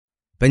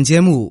本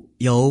节目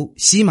由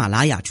喜马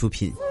拉雅出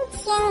品。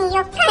今天你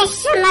要干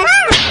什么啦？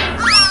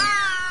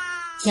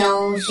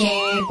就是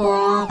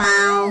播报。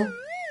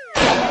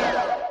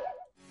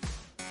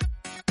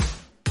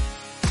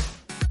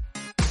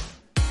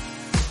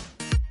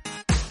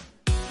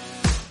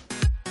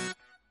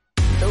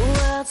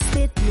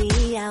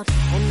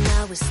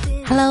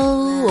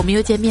Hello， 我们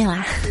又见面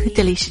啦！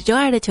这里是周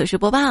二的糗事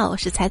播报，我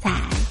是彩彩。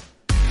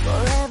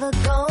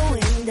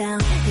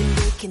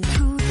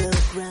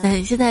那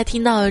你现在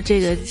听到这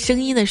个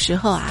声音的时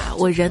候啊，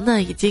我人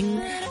呢已经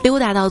溜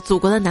达到祖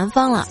国的南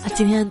方了。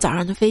今天早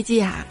上的飞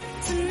机啊，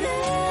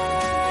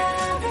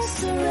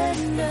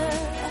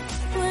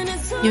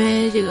因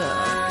为这个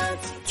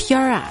天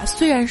儿啊，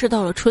虽然是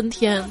到了春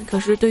天，可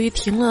是对于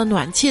停了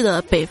暖气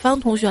的北方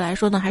同学来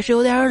说呢，还是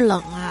有点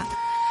冷啊。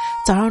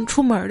早上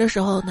出门的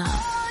时候呢，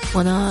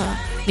我呢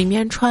里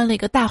面穿了一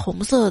个大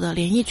红色的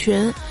连衣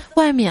裙，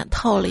外面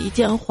套了一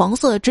件黄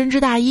色的针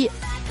织大衣。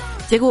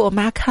结果我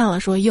妈看了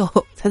说：“哟，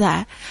彩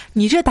彩，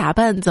你这打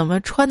扮怎么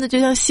穿的就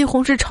像西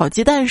红柿炒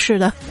鸡蛋似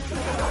的？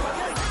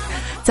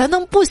咱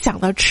能不想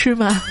到吃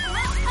吗？”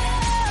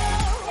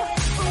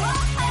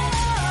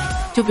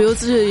就比如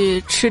去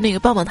吃那个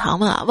棒棒糖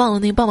嘛，忘了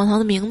那个棒棒糖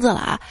的名字了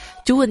啊，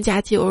就问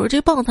佳琪，我说这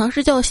棒棒糖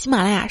是叫喜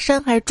马拉雅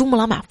山还是珠穆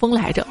朗玛峰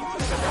来着？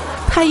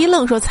他一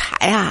愣说：“彩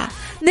啊，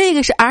那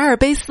个是阿尔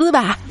卑斯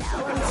吧？”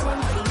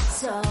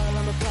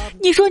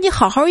你说你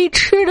好好一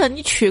吃的，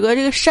你取个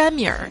这个山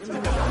名儿，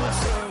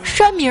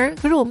山名儿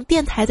可是我们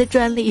电台的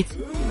专利。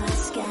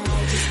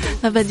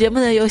那本节目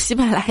呢由喜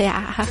马拉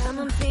雅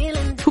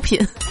出品。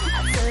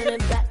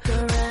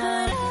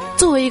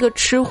作为一个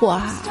吃货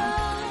啊，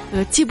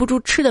记不住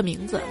吃的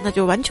名字，那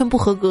就完全不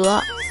合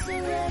格。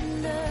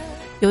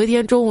有一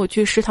天中午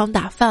去食堂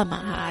打饭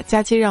嘛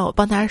佳琪让我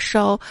帮他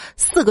烧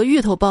4个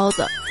芋头包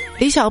子，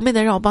李小妹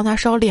呢让我帮他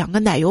烧2个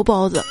奶油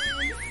包子。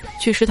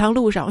去食堂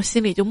路上我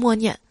心里就默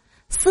念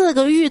4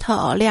个芋头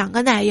2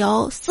个奶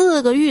油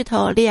，4个芋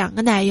头2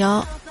个奶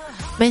油。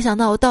没想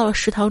到我到了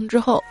食堂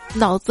之后，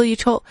脑子一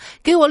抽，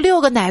给我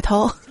6个奶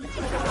头。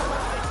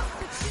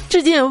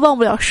至今也忘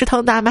不了食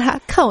堂大妈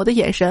看我的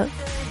眼神，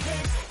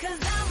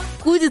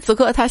估计此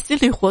刻他心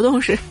理活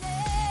动是：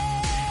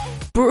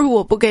不是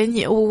我不给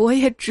你，我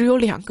也只有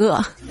2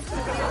个。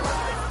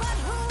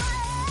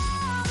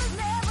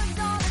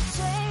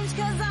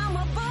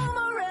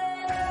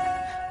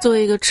作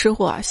为一个吃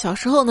货啊，小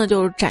时候呢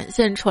就展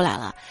现出来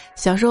了。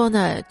小时候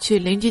呢去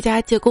邻居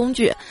家借工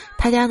具，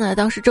他家呢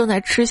当时正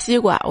在吃西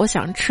瓜，我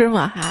想吃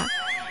嘛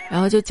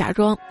然后就假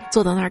装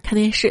坐到那儿看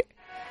电视。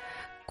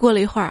过了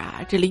一会儿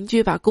啊，这邻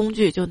居把工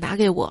具就拿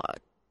给我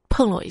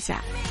碰了我一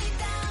下，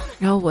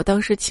然后我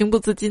当时情不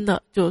自禁的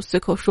就随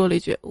口说了一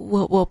句：“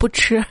我不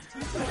吃。”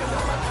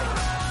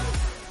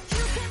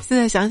现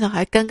在想想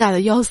还尴尬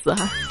的要死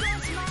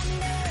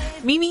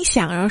明明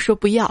想然后说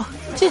不要，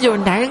这就是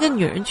男人跟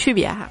女人区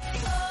别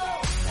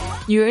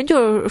女人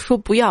就是说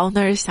不要，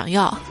那是想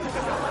要；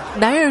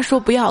男人说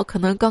不要，可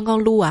能刚刚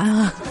撸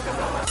完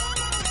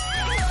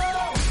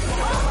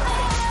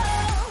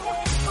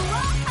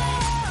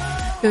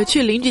有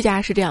去邻居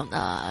家是这样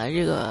的，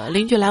这个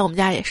邻居来我们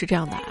家也是这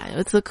样的。有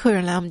一次客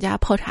人来我们家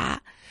泡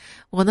茶，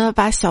我呢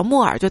把小木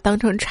耳就当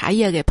成茶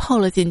叶给泡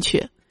了进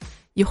去。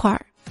一会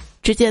儿，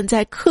只见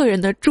在客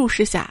人的注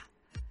视下，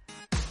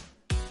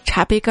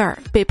茶杯盖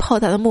被泡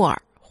大的木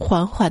耳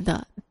缓缓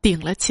地顶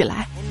了起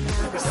来。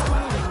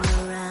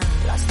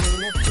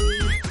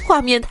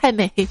画面太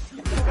美。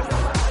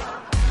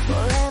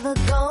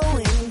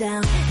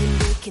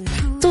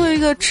作为一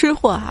个吃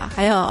货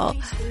还要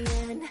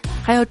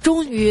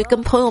终于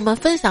跟朋友们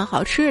分享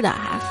好吃的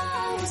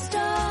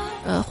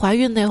怀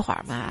孕那会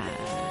儿嘛，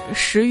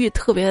食欲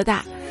特别的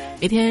大，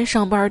每天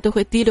上班都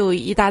会提溜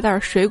一大袋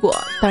水果，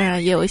当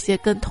然也有一些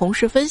跟同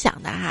事分享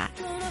的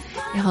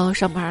然后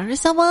上班说：“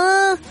小萌、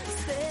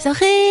小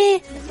黑，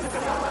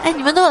哎，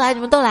你们都来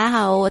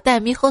我带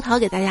猕猴桃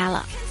给大家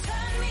了。”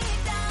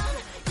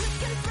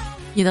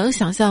你能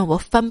想象我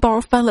翻包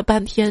翻了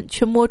半天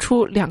却摸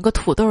出2个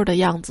土豆的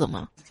样子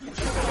吗？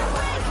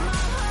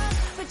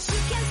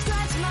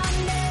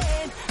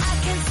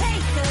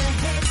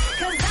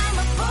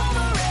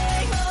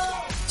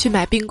去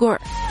买冰棍儿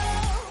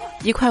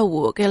，1块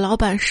5给老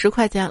板10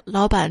块钱，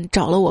老板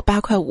找了我8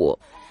块5，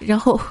然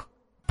后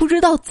不知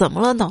道怎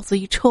么了，脑子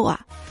一抽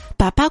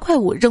把8块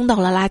5扔到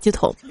了垃圾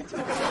桶。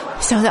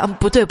想想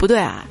不对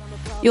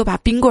又把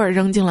冰棍儿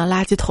扔进了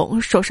垃圾桶，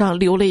手上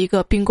留了一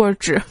个冰棍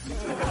纸，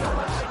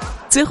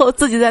最后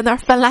自己在那儿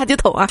翻垃圾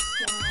桶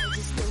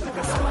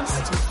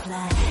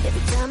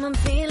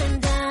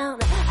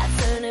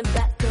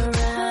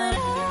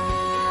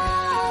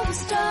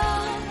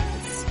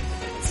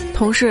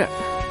同事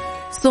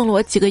送了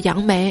我几个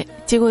杨梅，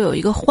结果有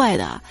一个坏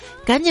的，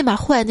赶紧把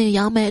坏那个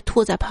杨梅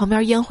吐在旁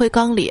边烟灰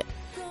缸里，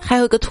还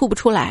有一个吐不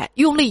出来，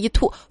用力一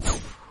吐，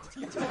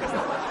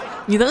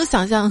你能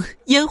想象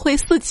烟灰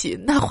四起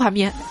那画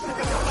面？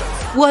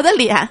我的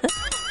脸！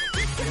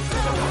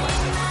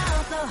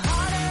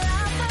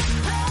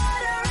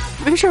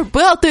没事，不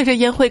要对着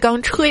烟灰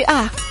缸吹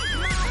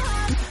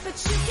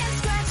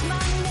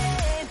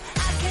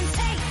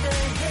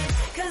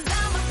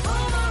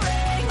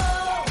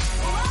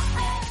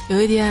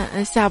有一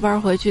天下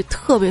班回去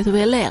特别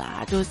累了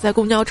啊，就在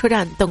公交车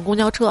站等公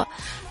交车，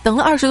等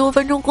了20多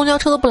分钟，公交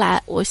车都不来。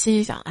我心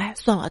里想，哎，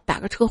算了，打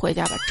个车回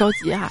家吧，着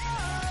急哈。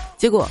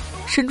结果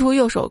伸出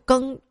右手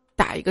刚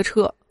打一个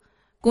车，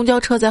公交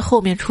车在后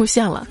面出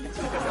现了。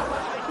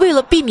为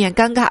了避免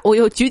尴尬，我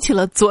又举起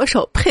了左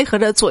手，配合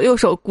着左右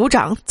手鼓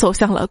掌，走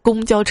向了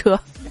公交车。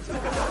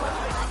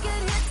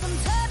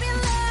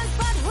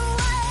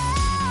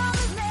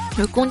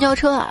这公交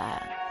车啊，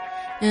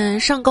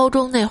上高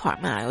中那会儿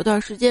嘛，有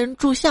段时间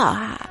住校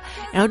哈，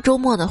然后周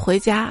末呢回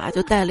家啊，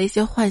就带了一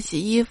些换洗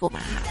衣服嘛。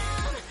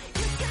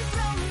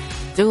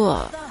结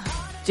果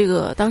这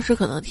个当时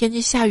可能天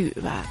气下雨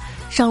吧，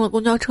上了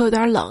公交车有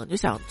点冷，就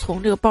想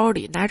从这个包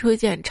里拿出一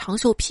件长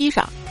袖披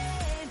上。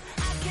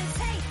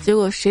结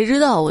果谁知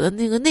道我的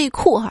那个内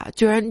裤哈，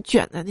居然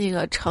卷在那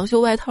个长袖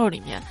外套里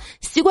面，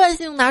习惯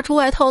性拿出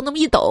外套那么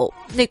一抖，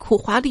内裤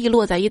华丽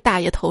落在一大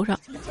爷头上。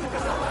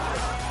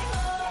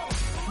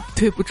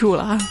对不住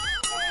了啊！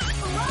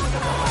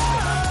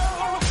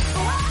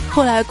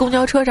后来公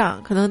交车上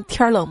可能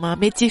天冷嘛，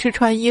没及时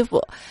穿衣服，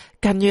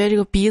感觉这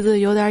个鼻子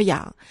有点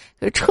痒，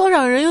车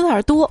上人有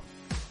点多，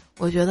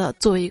我觉得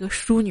作为一个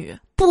淑女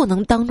不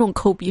能当众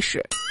抠鼻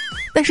屎，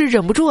但是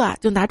忍不住啊，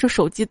就拿出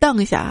手机当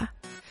一下啊。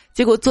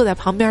结果坐在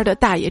旁边的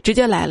大爷直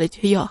接来了一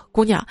句：“哟，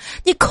姑娘，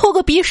你抠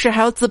个鼻屎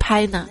还要自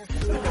拍呢？”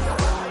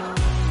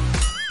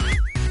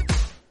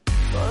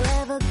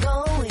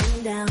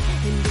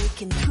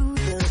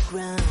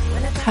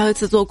还有一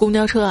次坐公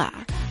交车啊，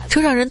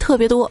车上人特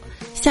别多，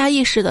下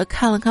意识的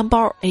看了看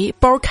包，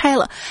包开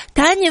了，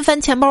赶紧翻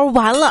钱包，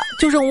完了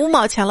就剩5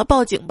毛钱了，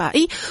报警吧！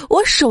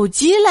我手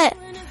机嘞，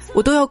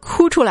我都要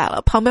哭出来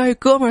了。旁边一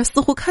哥们儿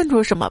似乎看出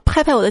了什么，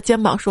拍拍我的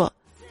肩膀说：“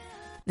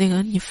那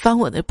个你翻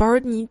我的包，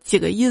你几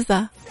个意思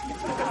啊？”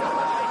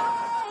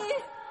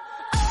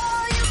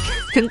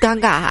真尴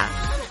尬哈。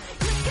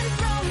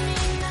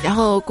然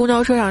后公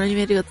交车上因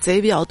为这个贼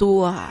比较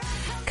多啊，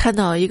看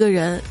到一个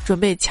人准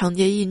备抢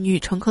劫一女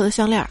乘客的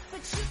项链，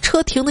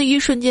车停的一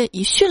瞬间，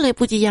以迅雷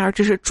不及掩耳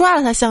之势抓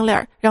了她项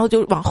链，然后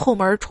就往后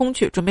门冲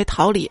去，准备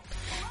逃离。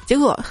结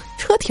果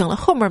车停了，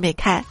后门没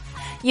开，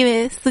因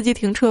为司机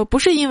停车不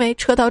是因为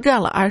车到站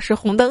了，而是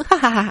红灯，哈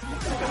哈哈。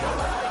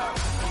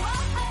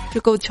就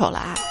够糗了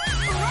啊！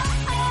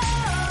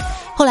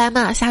后来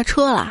嘛，下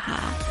车了哈，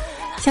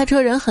下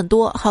车人很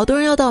多，好多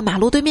人要到马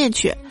路对面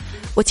去。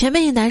我前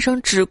面一男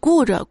生只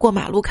顾着过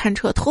马路看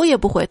车，头也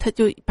不回，他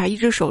就把一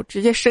只手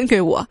直接伸给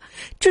我，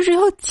这是要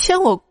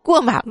牵我过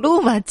马路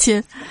吗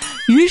亲？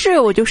于是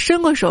我就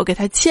伸过手给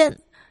他牵。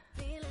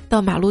到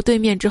马路对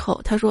面之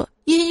后，他说：“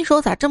咦，你手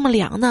咋这么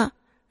凉呢？”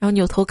然后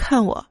扭头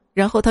看我，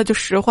然后他就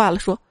实话了，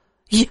说：“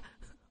咦，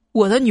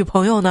我的女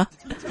朋友呢？”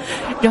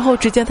然后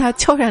只见他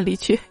悄然离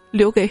去，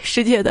留给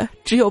世界的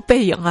只有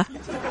背影啊。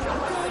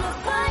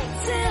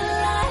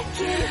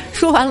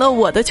说完了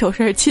我的糗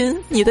事儿，亲，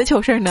你的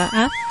糗事儿呢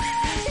啊？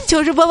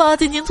糗事播报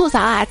尽情吐槽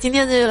啊！今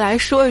天就来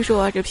说一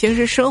说这平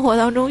时生活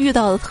当中遇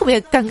到的特别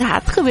尴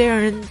尬、特别让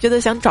人觉得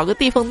想找个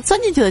地缝钻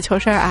进去的糗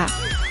事儿啊！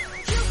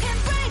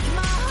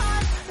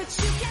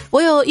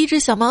我有一只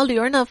小毛驴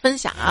儿呢，分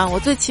享啊，我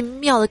最奇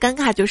妙的尴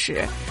尬就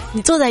是，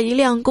你坐在一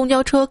辆公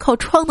交车靠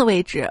窗的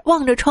位置，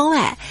望着窗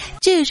外，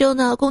这个时候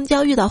呢，公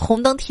交遇到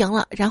红灯停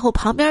了，然后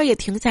旁边也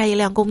停下一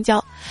辆公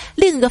交，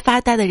另一个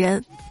发呆的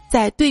人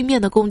在对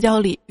面的公交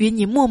里与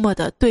你默默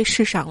地对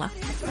视上了。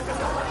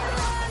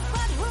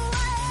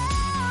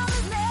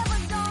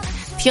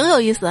挺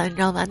有意思的，你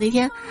知道吗？那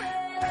天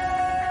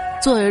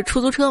坐着出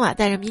租车嘛，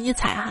带着迷你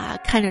彩哈，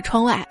看着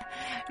窗外，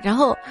然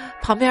后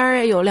旁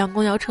边有辆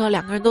公交车，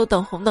两个人都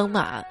等红灯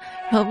嘛，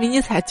然后迷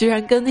你彩居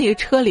然跟那个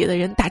车里的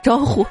人打招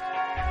呼，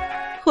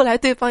后来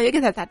对方也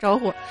给他打招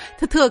呼，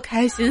他特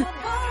开心，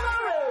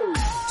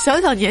小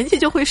年纪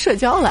就会社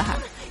交了哈。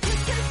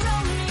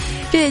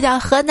这也叫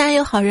河南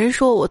有好人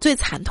说，我最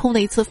惨痛的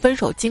一次分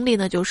手经历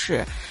呢，就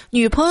是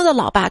女朋友的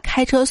老爸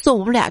开车送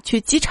我们俩去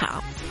机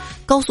场，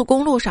高速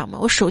公路上嘛，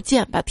我手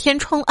贱把天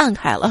窗按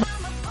开了，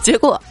结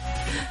果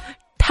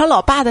他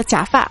老爸的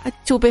假发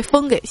就被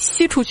风给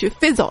吸出去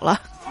飞走了，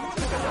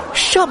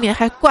上面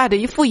还挂着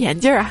一副眼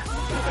镜啊，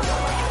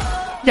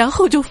然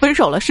后就分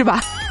手了是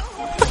吧？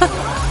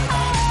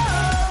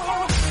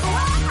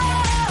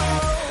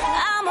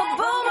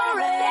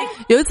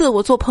有一次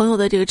我坐朋友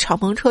的这个敞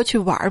篷车去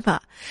玩嘛，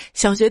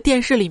想学电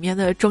视里面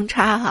的装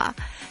叉哈，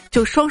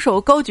就双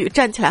手高举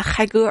站起来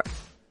嗨歌，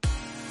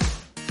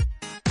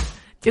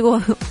结果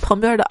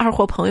旁边的二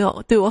货朋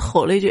友对我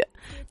吼了一句：“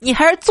你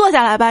还是坐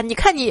下来吧，你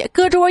看你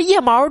胳肢窝腋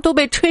毛都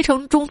被吹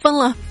成中分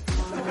了。”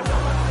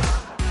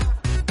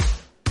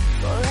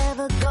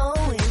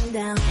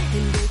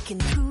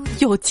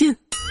有劲。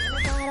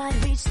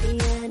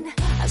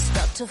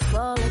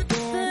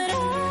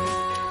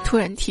突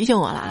然提醒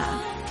我了啊，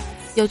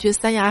要去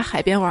三亚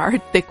海边玩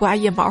得刮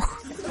腋毛。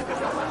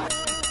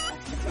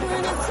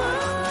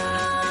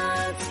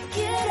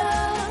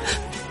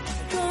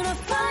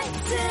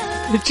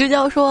支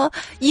教说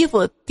衣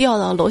服掉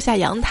到楼下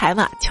阳台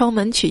嘛，敲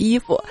门取衣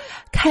服，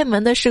开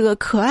门的是个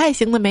可爱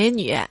型的美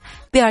女，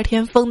第二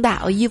天风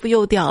大，我衣服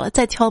又掉了，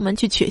再敲门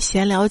去取，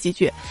闲聊几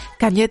句，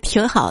感觉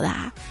挺好的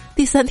啊。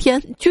第3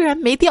天居然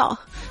没掉，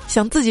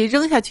想自己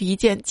扔下去一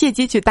件，借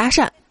机去搭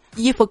讪。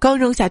衣服刚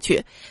扔下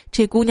去，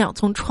这姑娘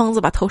从窗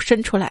子把头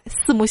伸出来，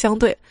四目相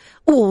对，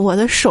我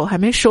的手还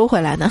没收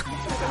回来呢。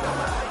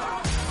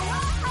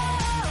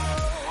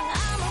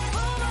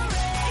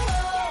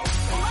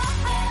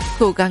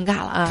够尴尬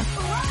了啊！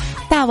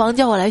大王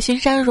叫我来巡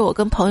山，说我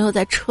跟朋友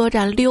在车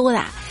站溜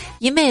达，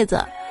一妹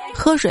子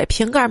喝水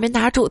瓶盖没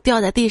拿住，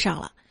掉在地上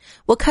了。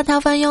我看她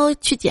弯腰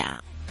去捡，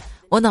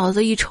我脑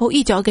子一抽，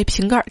一脚给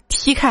瓶盖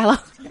踢开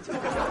了。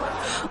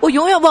我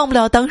永远忘不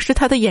了当时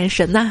她的眼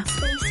神呐。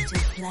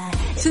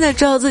现在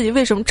知道自己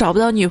为什么找不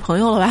到女朋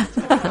友了吧？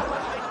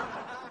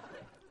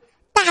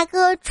大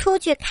哥出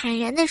去砍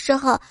人的时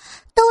候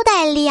都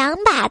带2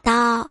把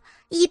刀，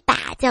一把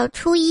叫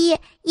初一，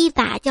一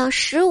把叫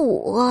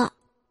15。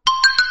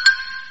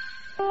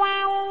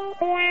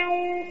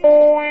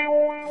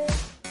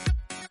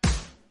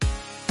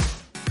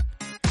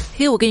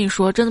嘿，我跟你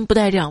说，真的不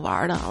带这样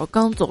玩的。我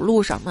刚走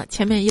路上嘛，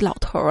前面一老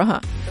头哈，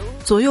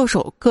左右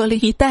手各拎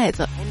一袋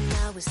子，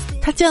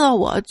他见到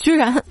我居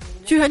然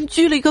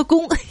鞠了一个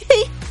躬，嘿，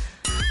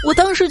我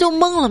当时就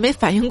懵了，没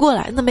反应过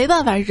来。那没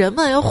办法，人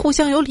们要互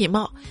相有礼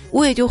貌，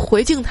我也就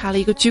回敬他了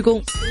一个鞠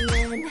躬。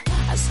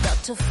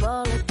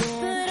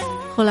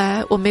后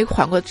来我没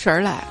缓过神儿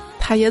来，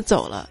他也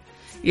走了，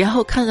然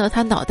后看到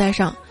他脑袋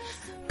上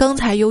刚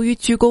才由于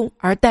鞠躬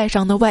而戴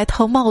上的外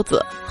套帽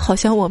子，好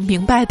像我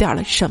明白点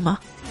了什么。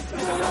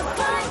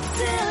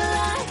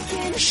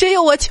谁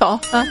有我巧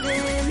啊？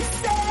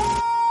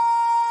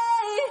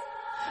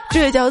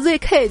这位叫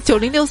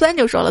ZK9063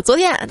 就说了，昨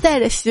天带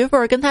着媳妇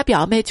儿跟他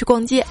表妹去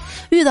逛街，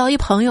遇到一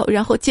朋友，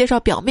然后介绍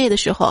表妹的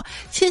时候，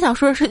心想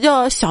说是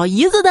叫小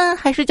姨子的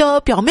还是叫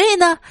表妹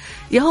呢？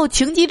然后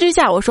情急之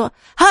下我说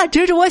啊，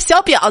这是我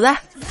小婊子。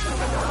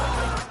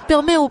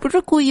表妹，我不是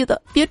故意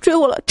的，别追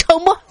我了，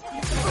成不？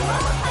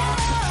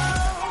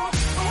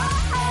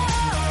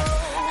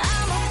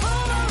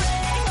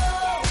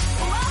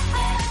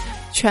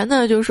全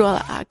呢就说了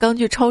啊，刚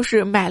去超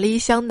市买了一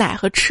箱奶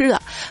和吃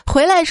的，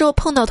回来的时候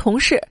碰到同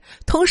事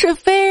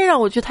非让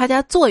我去他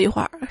家坐一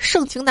会儿，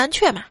盛情难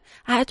却嘛，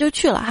啊就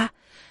去了哈。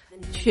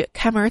去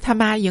开门他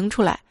妈迎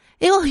出来，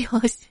哎呦呦，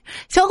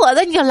小伙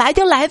子你就来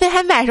呗，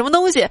还买什么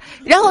东西？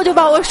然后就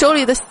把我手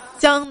里的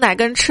箱奶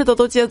跟吃的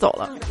都接走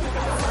了。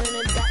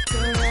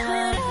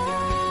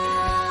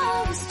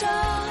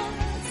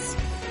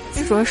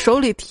你说手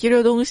里提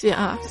着东西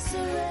啊，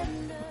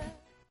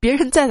别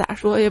人再咋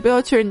说也不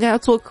要去人家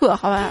做客，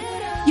好吧？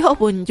要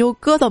不你就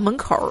搁到门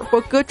口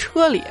或搁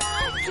车里。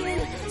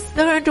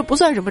当然这不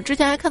算什么，之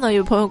前还看到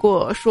有朋友跟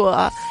我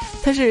说，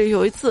他是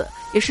有一次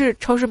也是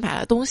超市买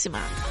了东西嘛，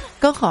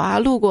刚好啊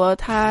路过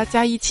他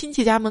家一亲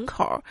戚家门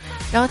口，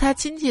然后他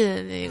亲戚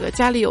那个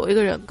家里有一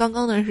个人刚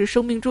刚呢是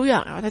生病住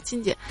院，然后他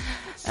亲戚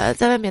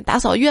在外面打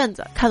扫院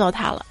子看到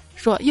他了，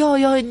说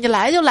哟你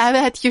来就来呗，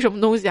还提什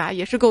么东西啊，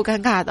也是够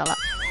尴尬的了，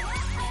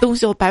东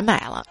西我白买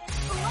了。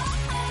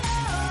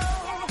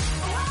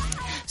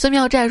孙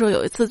妙寨说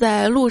有一次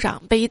在路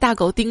上被一大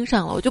狗盯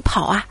上了，我就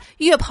跑啊，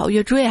越跑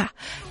越追啊，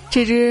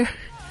这只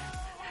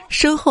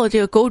身后这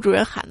个狗主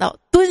人喊道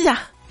蹲下，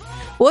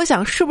我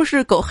想是不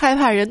是狗害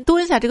怕人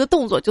蹲下这个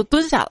动作就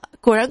蹲下了，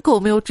果然狗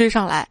没有追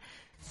上来，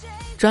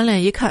转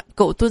脸一看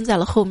狗蹲在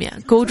了后面，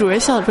狗主人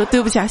笑着说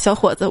对不起啊小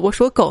伙子，我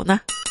说狗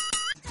呢。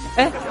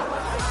哎，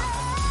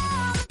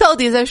到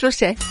底在说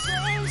谁？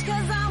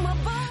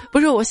不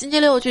是，我星期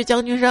六去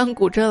将军山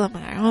古镇了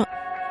嘛，然后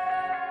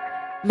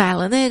买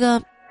了那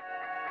个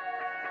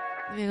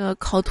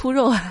烤兔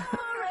肉啊，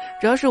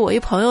主要是我一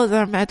朋友在那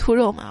儿卖兔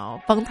肉嘛，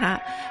我帮他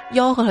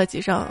吆喝了几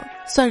声，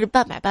算是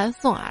半买半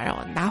送啊，让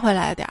我拿回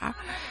来点儿。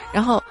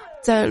然后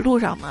在路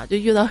上嘛，就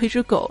遇到一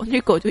只狗，那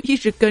狗就一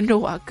直跟着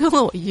我，跟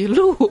了我一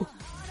路。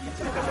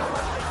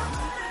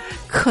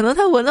可能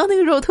它闻到那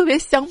个肉特别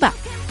香吧。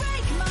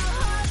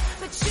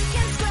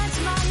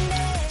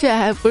这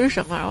还不是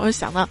什么，我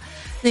想到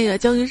那个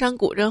将军山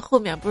古镇后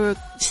面不是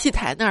戏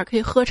台那儿可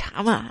以喝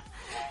茶嘛，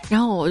然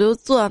后我就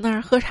坐到那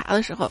儿喝茶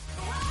的时候，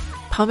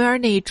旁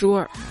边那一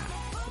桌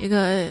一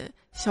个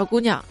小姑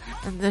娘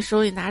在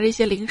手里拿着一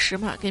些零食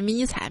嘛，给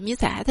迷彩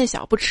还太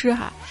小不吃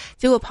哈，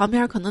结果旁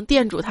边可能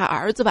店主他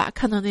儿子吧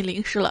看到那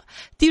零食了，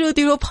滴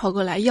溜跑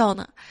过来要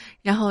呢，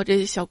然后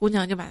这小姑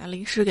娘就把那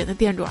零食给那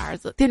店主儿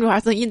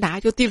子一拿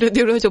就滴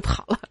溜就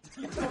跑了。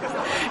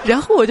然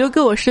后我就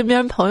跟我身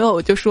边朋友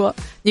我就说，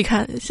你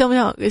看像不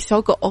像给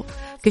小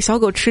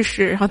狗吃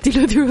食，然后滴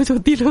溜就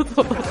滴溜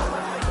走了。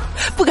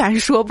不敢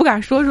说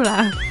出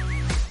来，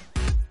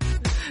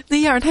那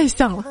样太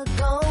像了。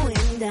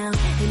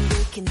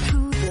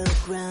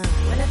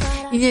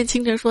一念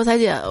清晨说，彩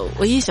姐，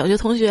我一小学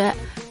同学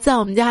在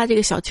我们家这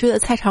个小区的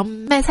菜场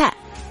卖菜，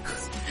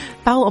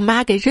把我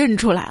妈给认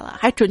出来了，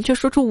还准确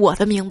说出我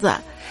的名字，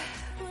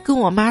跟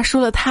我妈说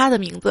了她的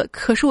名字，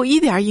可是我一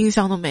点印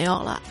象都没有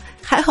了，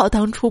还好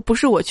当初不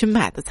是我去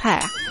买的菜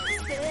啊。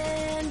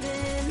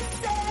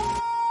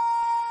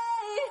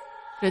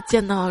这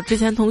见到之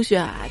前同学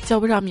啊，叫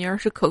不上名儿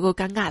是可够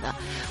尴尬的。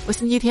我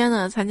星期天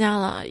呢参加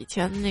了以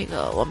前那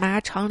个我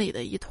妈厂里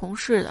的一同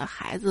事的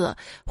孩子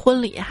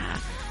婚礼哈。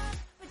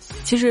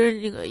其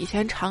实这个以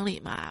前厂里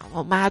嘛，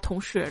我妈同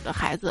事的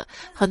孩子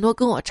很多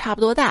跟我差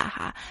不多大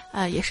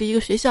哈，也是一个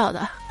学校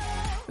的。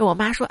我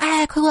妈说：“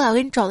哎，快过来，我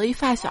给你找到一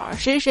发小，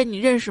谁谁谁你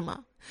认识吗？”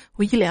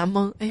我一脸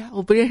懵，哎呀，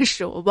我不认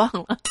识，我忘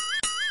了。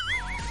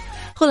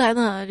后来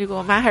呢，这个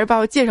我妈还是把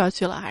我介绍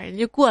去了哈，人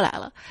家过来，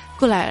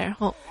然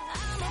后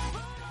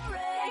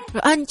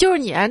说啊，你就是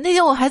你，那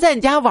天我还在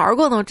你家玩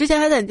过呢，我之前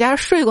还在你家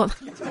睡过呢。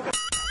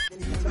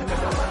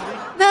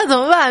那怎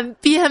么办？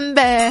编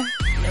呗。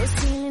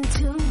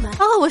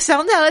啊，我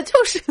想起来了，就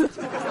是。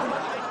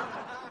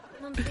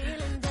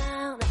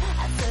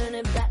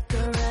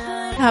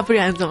那不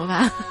然怎么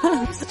办？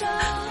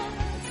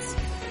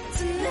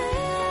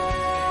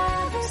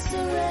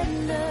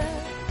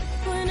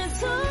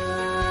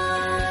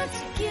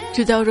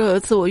支教授有一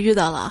次我遇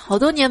到了好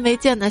多年没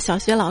见的小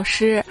学老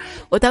师，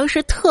我当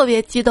时特别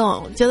激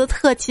动，觉得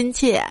特亲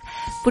切，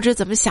不知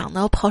怎么想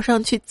的，我跑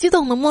上去激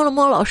动地摸了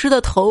摸老师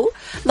的头，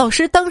老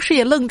师当时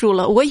也愣住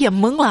了，我也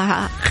懵了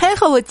哈，还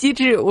好我机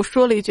智，我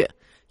说了一句：“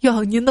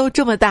哟，您都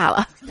这么大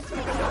了。”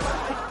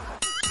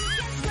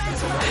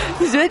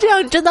你觉得这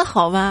样真的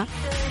好吗？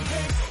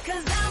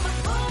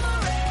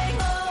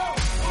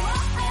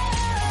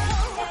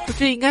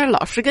这应该是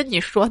老师跟你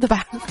说的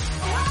吧？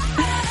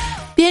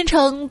编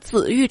程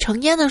子欲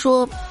成烟的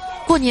说，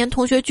过年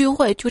同学聚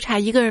会就差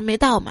一个人没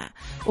到嘛，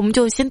我们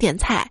就先点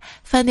菜，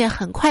饭店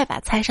很快把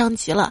菜上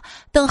齐了，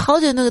等好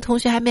久那个同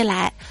学还没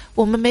来，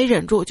我们没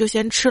忍住就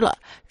先吃了，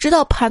直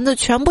到盘子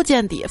全部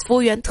见底，服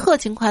务员特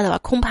勤快的把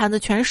空盘子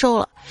全收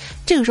了。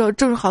这个时候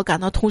正好赶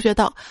到同学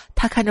到，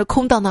他看着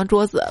空荡荡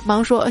桌子，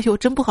忙说：“哎呦，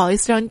真不好意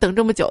思让你等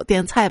这么久，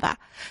点菜吧，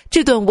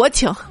这顿我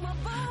请。”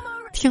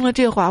听了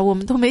这话，我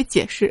们都没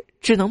解释，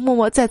只能默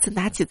默再次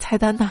拿起菜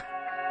单呐。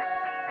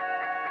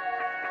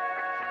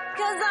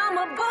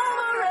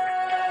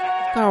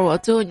告诉我，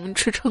最后你们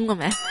吃撑了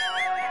没？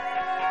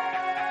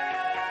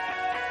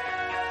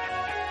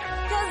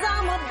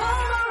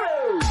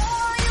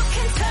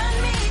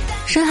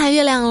深海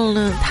月亮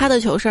呢？他的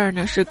糗事儿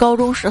呢是高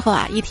中时候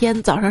啊，一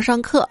天早上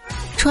上课，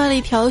穿了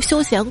一条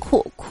休闲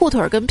裤，裤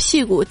腿跟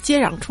屁股接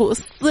壤处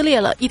撕裂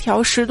了一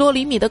条10多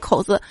厘米的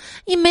口子，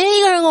没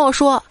一个人跟我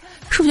说。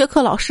数学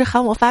课老师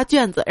喊我发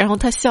卷子，然后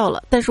他笑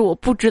了，但是我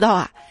不知道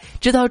啊，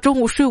直到中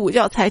午睡午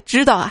觉才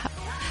知道啊。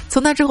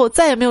从那之后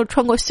再也没有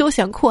穿过休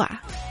闲裤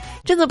啊，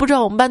真的不知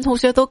道我们班同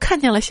学都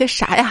看见了些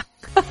啥呀。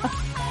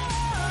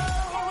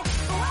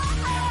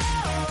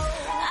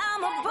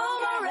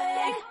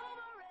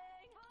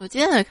我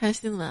今天在看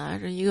新闻啊，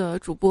是一个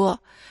主播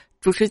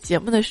主持节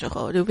目的时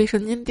候，这卫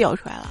生巾掉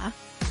出来了啊，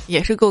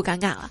也是够尴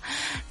尬了。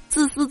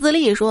自私自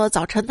利说，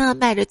早晨呢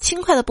迈着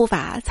轻快的步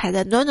伐，踩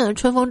在暖暖的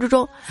春风之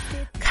中，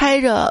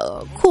开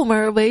着库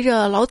门围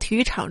着老体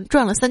育场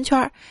转了3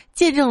圈，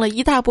见证了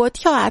一大波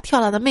跳啊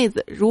跳啊的妹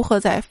子如何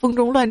在风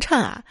中乱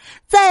颤啊！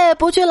再也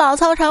不去老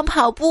操场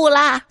跑步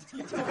啦。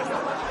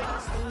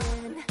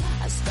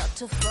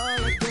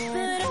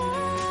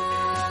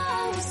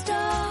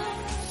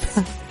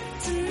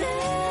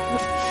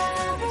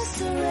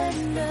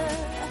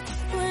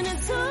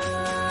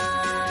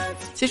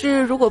其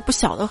实如果不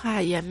小的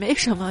话也没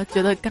什么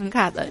觉得尴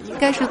尬的，应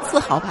该是自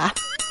豪吧。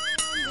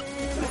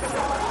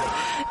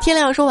天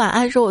亮说晚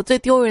安，说我最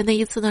丢人的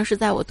一次呢是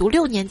在我读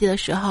6年级的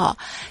时候，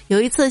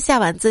有一次下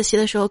晚自习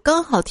的时候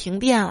刚好停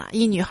电了，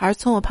一女孩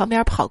从我旁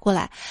边跑过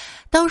来，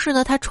当时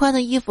呢她穿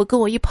的衣服跟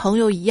我一朋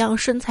友一样，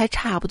身材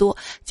差不多，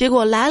结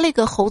果来了一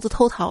个猴子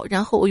偷桃，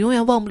然后我永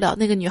远忘不了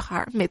那个女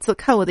孩每次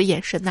看我的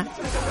眼神呐。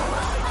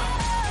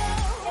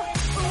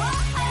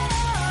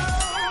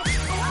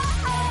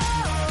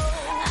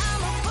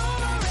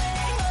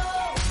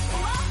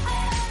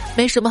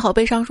没什么好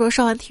悲伤，说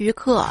上完体育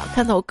课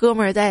看到我哥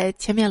们儿在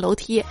前面楼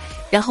梯，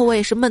然后我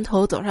也是闷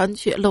头走上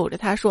去搂着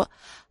他说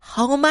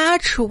How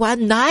much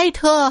one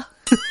night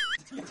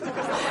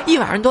一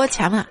晚上多少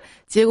钱嘛？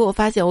结果我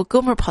发现我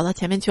哥们儿跑到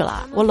前面去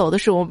了，我搂的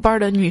是我们班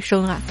的女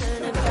生啊。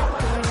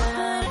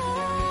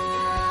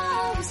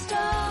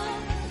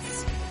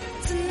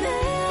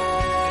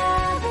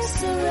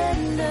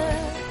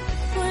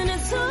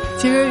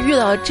其实遇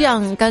到这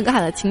样尴尬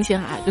的情形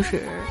啊，就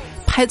是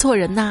拍错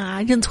人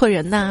呐，认错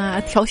人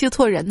呐，调戏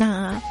错人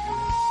呐。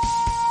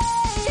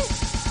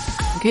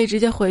你可以直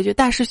接回去，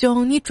大师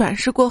兄，你转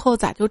世过后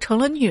咋就成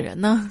了女人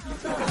呢？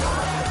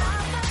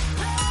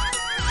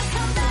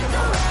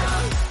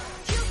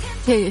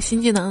这个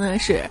新技能呢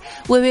是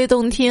微微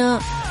动听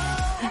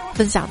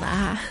分享的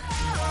啊。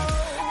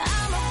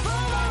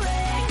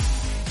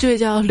这位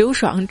叫刘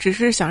爽，只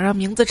是想让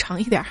名字长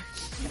一点。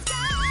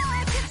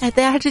哎，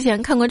大家之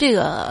前看过这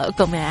个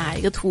梗没啊？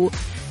一个图，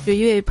有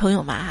一位朋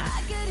友嘛哈，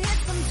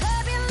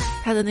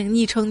他的那个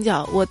昵称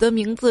叫我的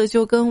名字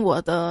就跟我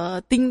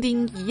的丁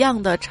丁一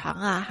样的长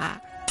啊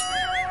哈，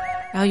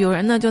然后有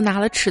人呢就拿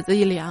了尺子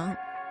一量，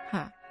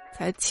哈，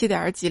才7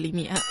点几厘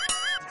米。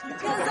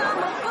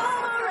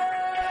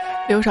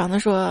刘爽的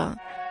说，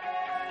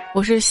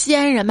我是西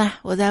安人嘛，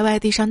我在外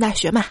地上大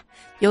学嘛，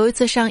有一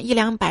次上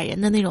100-200人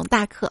的那种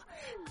大课，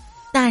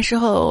那时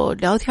候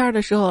聊天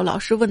的时候，老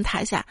师问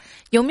台下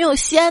有没有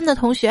西安的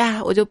同学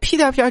啊，我就屁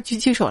颠屁举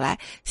起手来，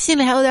心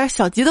里还有点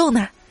小激动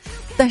呢。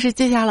但是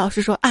接下来老师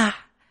说啊，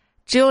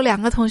只有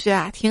2个同学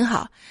啊，挺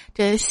好，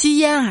这吸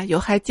烟啊有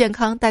害健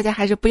康，大家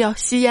还是不要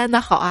吸烟的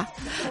好啊。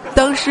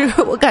当时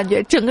我感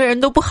觉整个人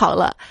都不好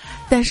了，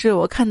但是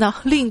我看到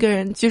另一个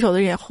人举手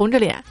的人红着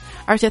脸，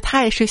而且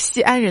他也是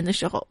西安人的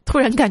时候，突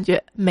然感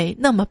觉没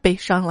那么悲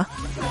伤了。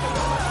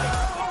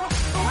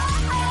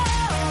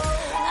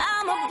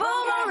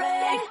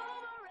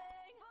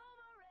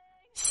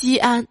西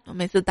安，我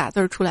每次打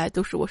字出来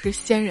都是我是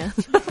仙人，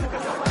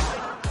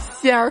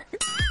仙儿。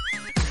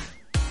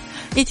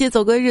一起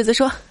走过日子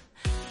说，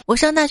我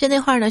上大学那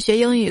会儿呢，学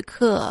英语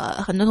课，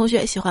很多同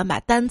学喜欢把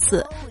单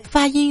词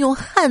发音用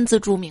汉字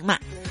注明嘛。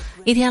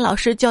一天老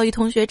师叫一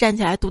同学站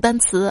起来读单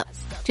词，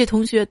这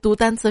同学读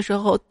单词的时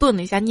候顿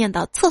了一下，念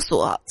到厕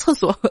所厕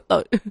所，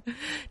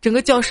整个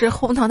教室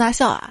哄堂大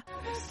笑啊。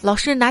老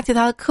师拿起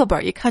他的课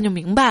本一看就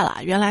明白了，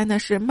原来呢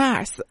是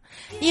Mars，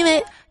 因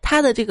为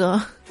他的这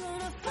个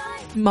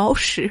毛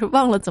屎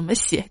忘了怎么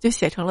写，就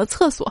写成了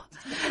厕所。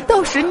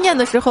到时念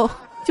的时候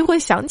就会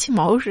想起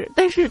毛屎，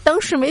但是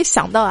当时没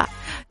想到啊，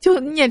就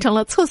念成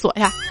了厕所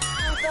呀。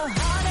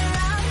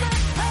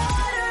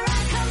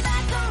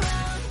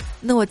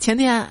那我前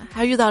天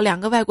还遇到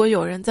2个外国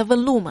友人在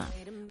问路嘛，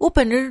我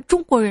本着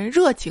中国人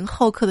热情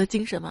好客的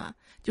精神嘛，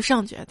就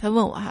上去。他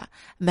问我哈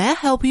 ，May I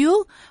help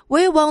you?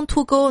 We want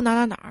to go 哪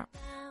哪哪儿。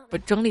我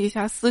整理一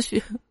下思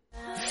绪，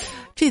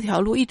这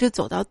条路一直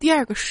走到第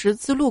2个十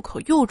字路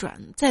口右转，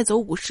再走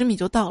50米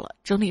就到了。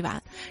整理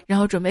完，然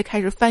后准备开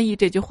始翻译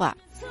这句话。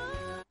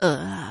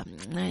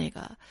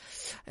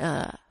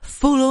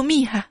follow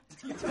me 哈。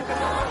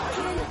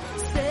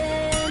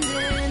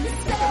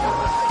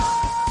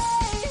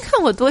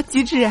看我多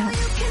机智啊！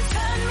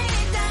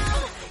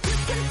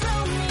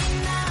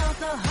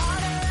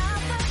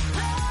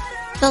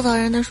稻草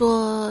人的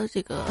说，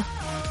这个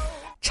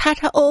叉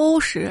叉哦哦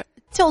时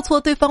叫错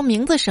对方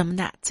名字什么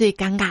的最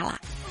尴尬了。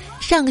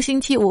上个星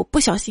期我不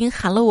小心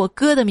喊了我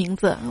哥的名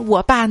字，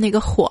我爸那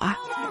个火啊！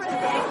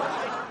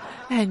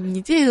哎，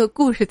你这个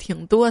故事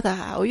挺多的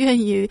啊，我愿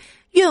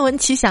闻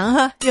其详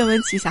哈，愿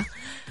闻其详。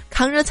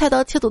扛着菜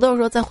刀切土豆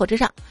说，在火车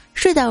上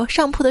睡在我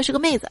上铺的是个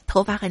妹子，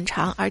头发很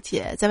长，而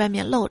且在外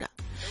面露着。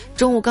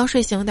中午刚睡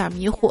醒，有点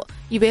迷糊，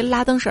以为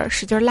拉灯绳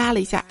使劲拉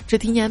了一下，只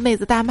听见妹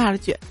子大骂了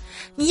句：“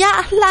你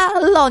呀，拉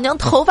老娘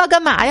头发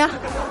干嘛呀？”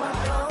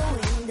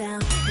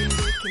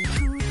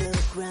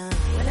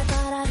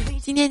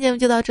今天节目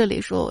就到这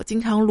里，说我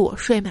经常裸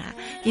睡嘛。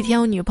一天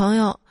我女朋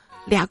友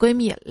俩闺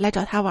蜜来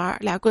找她玩，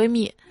俩闺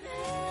蜜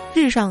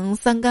日上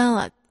3竿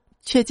了，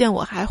却见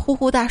我还呼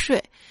呼大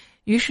睡，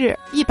于是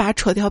一把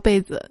扯掉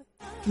被子，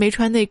没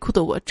穿内裤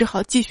的我只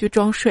好继续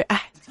装睡。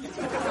哎，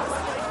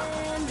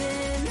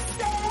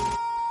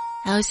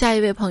还有下一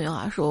位朋友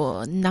啊，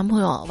说男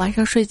朋友晚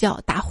上睡觉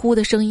打呼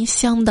的声音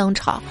相当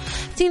吵，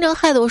经常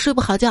害得我睡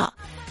不好觉。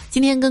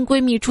今天跟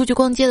闺蜜出去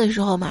逛街的时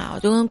候嘛，我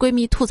就跟闺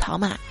蜜吐槽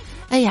嘛，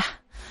哎呀，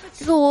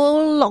这个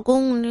我老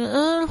公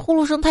呼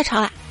噜声太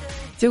吵了。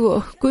结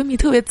果闺蜜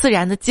特别自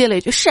然的接了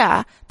一句：“是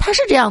啊，他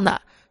是这样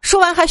的。”说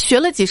完还学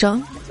了几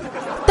声，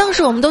当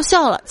时我们都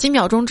笑了。几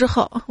秒钟之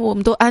后，我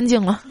们都安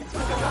静了。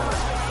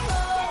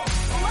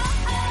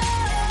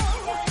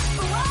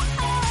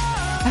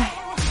哎，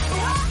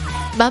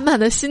满满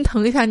的心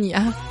疼一下你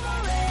啊！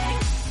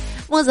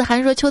莫子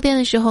涵说，秋天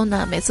的时候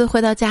呢，每次回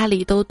到家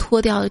里都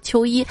脱掉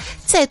秋衣，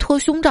再脱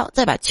胸罩，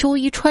再把秋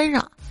衣穿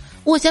上。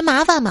我嫌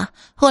麻烦嘛，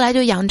后来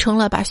就养成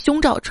了把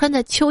胸罩穿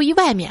在秋衣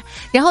外面，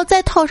然后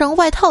再套上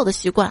外套的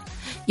习惯。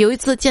有一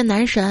次见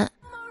男神，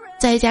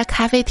在一家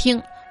咖啡厅，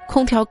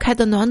空调开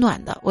得暖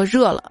暖的，我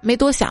热了，没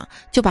多想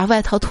就把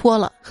外套脱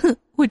了。哼，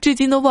我至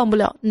今都忘不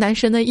了男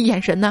神的一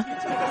眼神呢。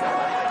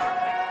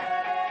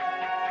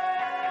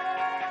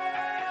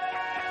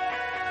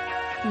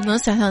你能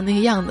想象那个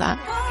样子啊？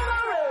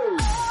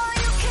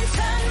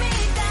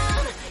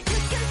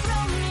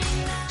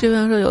这位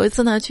朋友说，有一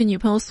次呢，去女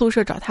朋友宿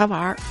舍找她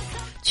玩，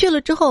去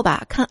了之后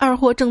吧，看二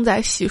货正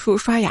在洗漱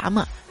刷牙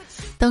嘛。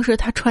当时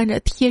他穿着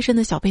贴身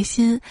的小背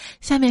心，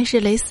下面是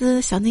蕾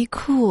丝小内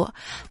裤，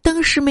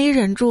当时没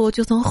忍住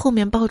就从后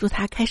面抱住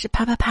他开始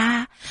啪啪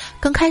啪。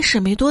刚开始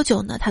没多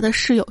久呢，他的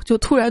室友就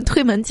突然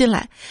推门进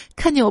来，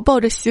看见我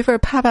抱着媳妇儿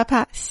啪啪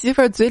啪，媳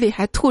妇儿嘴里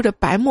还吐着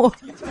白沫，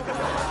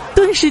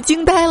顿时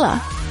惊呆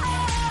了。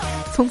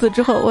从此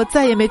之后我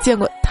再也没见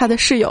过他的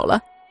室友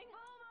了。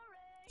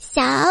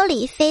小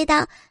李飞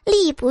刀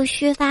力不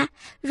虚发，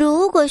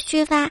如果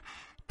虚发，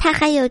他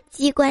还有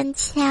机关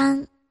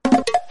枪。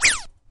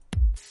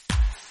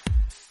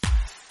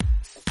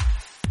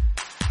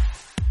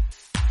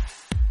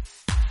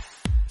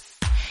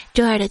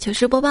周二的糗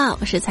事播报，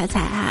我是彩彩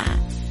啊，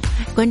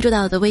关注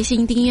到我的微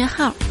信订阅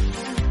号，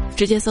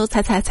直接搜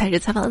彩彩才是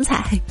采访的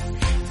彩，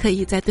可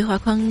以在对话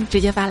框直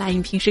接发来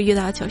你平时遇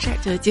到的糗事，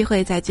就有机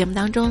会在节目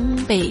当中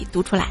被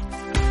读出来。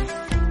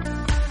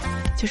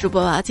糗事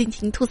播报尽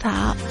情吐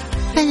槽，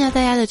看一下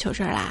大家的糗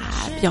事儿啦，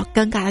比较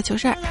尴尬的糗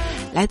事儿，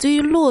来自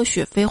于落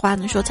雪飞花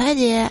呢说：彩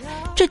姐，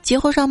这节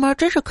后上班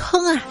真是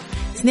坑啊！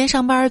今天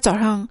上班早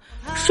上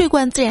睡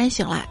惯自然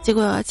醒了，结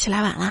果起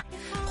来晚了，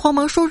慌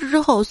忙收拾之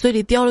后，嘴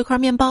里叼了一块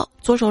面包，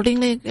左手拎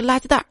了一个垃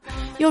圾袋，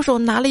右手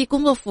拿了一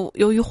工作服。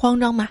由于慌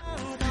张嘛，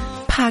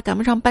怕赶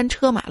不上班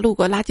车嘛，路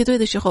过垃圾堆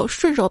的时候，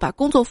顺手把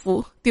工作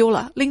服丢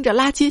了，拎着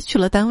垃圾去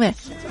了单位。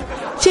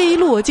这一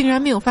路我竟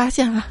然没有发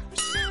现啊！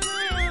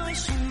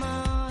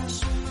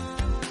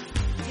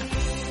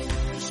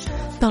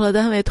到了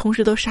单位，同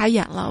事都傻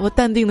眼了。我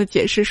淡定的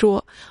解释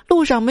说，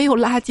路上没有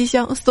垃圾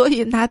箱，所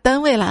以拿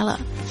单位来了。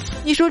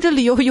你说这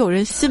理由有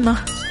人信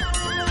吗？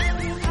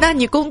那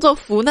你工作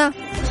服呢？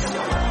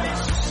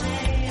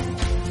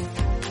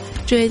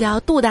这位叫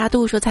杜大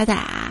杜说：彩彩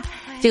啊，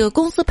这个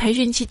公司培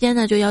训期间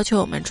呢，就要求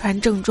我们穿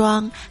正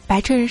装，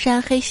白衬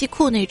衫、黑西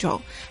裤那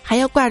种，还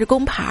要挂着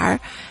工牌儿。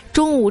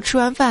中午吃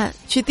完饭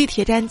去地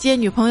铁站接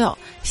女朋友，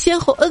先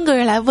后 N 个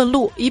人来问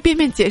路，一遍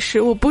遍解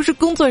释我不是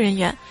工作人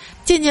员。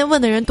渐渐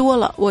问的人多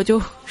了，我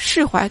就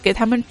释怀，给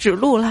他们指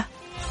路了。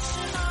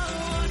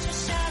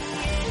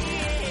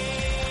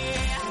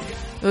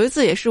有一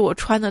次也是我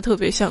穿的特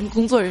别像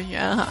工作人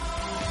员哈，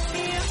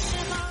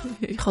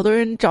好多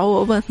人找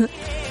我问，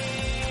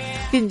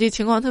跟你这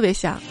情况特别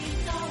像。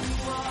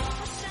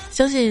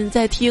相信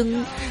在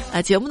听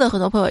节目的很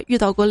多朋友遇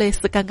到过类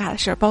似尴尬的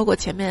事儿，包括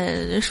前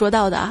面说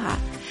到的哈。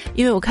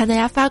因为我看大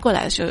家发过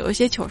来的时候，有一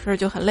些糗事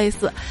就很类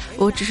似，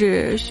我只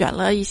是选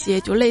了一些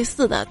就类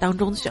似的当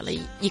中选了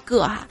一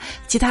个哈，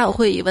其他我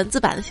会以文字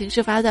版的形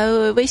式发在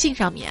微信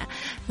上面。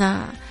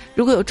那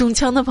如果有中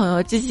枪的朋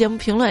友，这期节目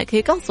评论也可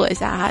以告诉我一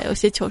下哈，有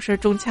些糗事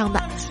中枪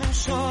的。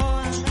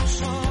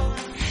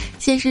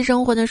现实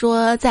生活呢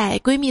说，在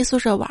闺蜜宿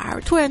舍玩，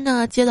突然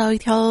呢接到一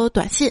条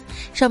短信，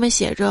上面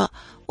写着：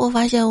我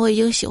发现我已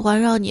经喜欢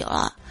上你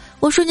了。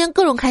我瞬间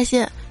各种开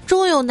心，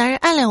终于有男人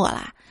暗恋我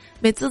啦。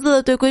美滋滋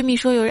的对闺蜜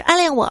说有人暗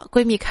恋我，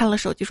闺蜜看了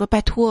手机说拜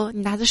托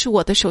你拿的是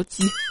我的手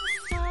机。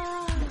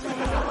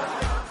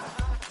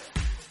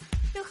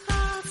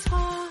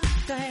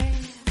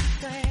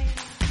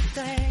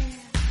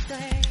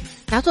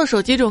拿错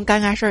手机这种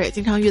尴尬事儿也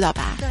经常遇到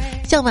吧。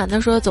相反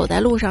的说，走在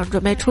路上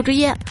准备抽支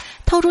烟，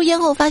掏出烟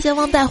后发现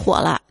忘带火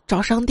了，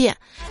找商店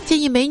建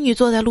议美女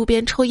坐在路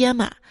边抽烟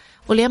嘛，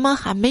我连忙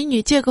喊美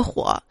女借个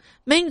火。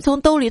美女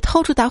从兜里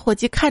掏出打火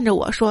机看着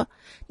我说，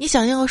你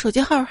想要我手机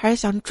号还是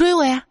想追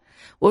我呀？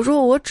我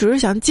说我只是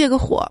想借个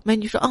火。美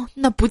女说哦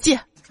那不借。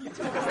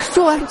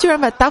说完居然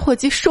把打火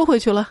机收回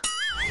去了。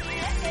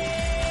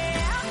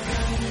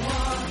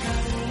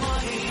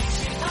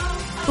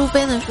路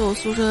飞呢说，我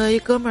宿舍一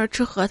哥们儿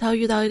吃核桃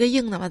遇到一个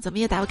硬的嘛，怎么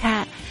也打不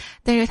开，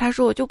但是他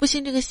说我就不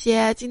信这个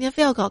邪，今天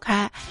非要搞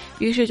开，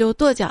于是就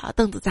跺脚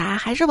凳子砸，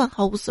还是完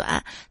好无损。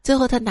最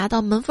后他拿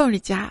到门缝里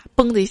夹，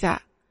嘣的一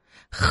下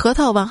核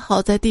桃完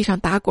好在地上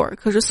打滚，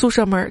可是宿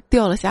舍门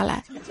掉了下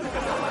来，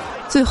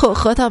最后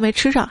核桃没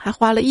吃上，还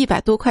花了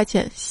100多块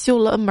钱修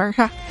了门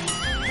上。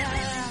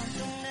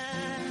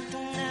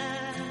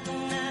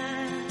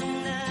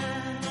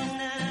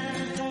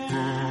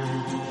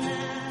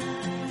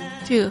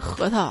这个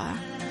核桃啊，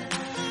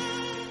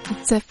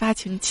在发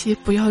情期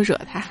不要惹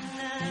它。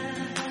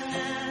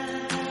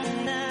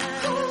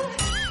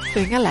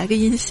对，应该来个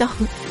音效。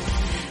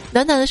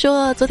暖暖的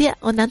说，昨天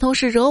我男同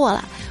事惹我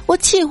了，我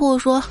气呼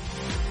说，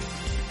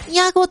你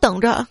丫给我等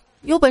着，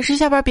有本事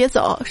下班别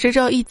走。谁知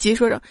道一急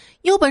说着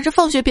有本事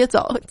放学别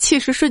走，气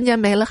势瞬间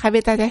没了，还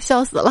被大家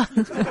笑死了。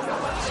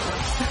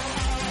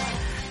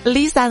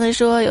Lisa 呢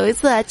说，有一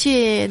次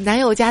去男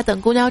友家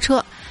等公交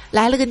车，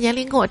来了个年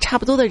龄跟我差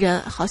不多的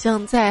人，好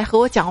像在和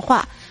我讲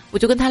话，我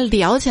就跟他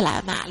聊起来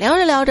嘛，聊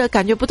着聊着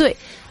感觉不对，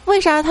为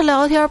啥他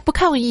聊天不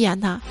看我一眼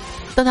呢？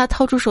当他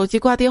掏出手机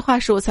挂电话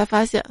时，我才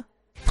发现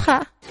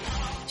他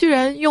居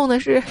然用的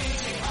是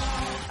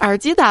耳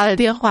机打的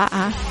电话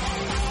啊！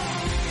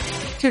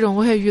这种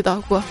我也遇到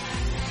过。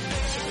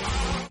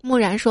木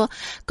然说，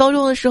高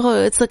中的时候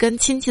有一次跟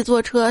亲戚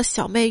坐车，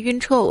小妹晕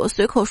车，我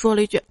随口说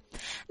了一句，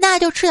那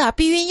就吃点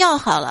避孕药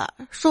好了。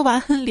说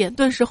完脸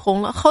顿时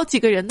红了，好几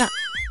个人呢。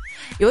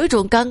有一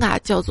种尴尬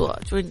叫做，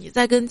就是你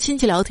在跟亲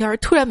戚聊天，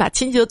突然把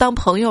亲戚都当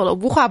朋友了，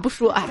无话不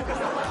说，哎，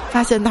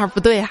发现哪儿不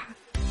对啊？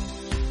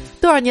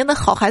多少年的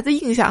好孩子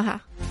印象哈。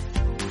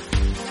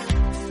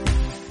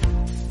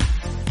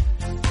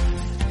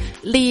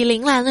李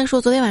玲兰的说，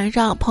昨天晚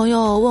上朋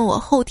友问我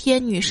后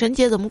天女神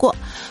节怎么过，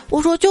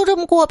我说就这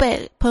么过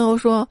呗。朋友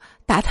说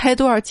打胎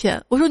多少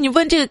钱？我说你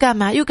问这个干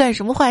嘛？又干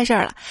什么坏事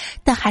了？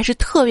但还是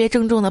特别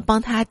郑重的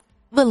帮他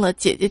问了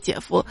姐姐姐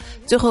夫，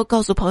最后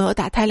告诉朋友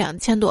打胎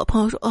2000多。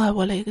朋友说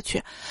我勒个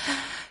去，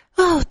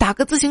打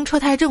个自行车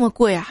胎这么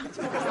贵啊！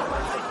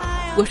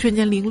我瞬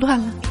间凌乱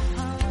了。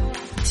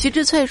徐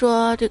志翠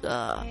说，这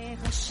个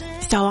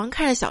小王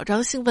看着小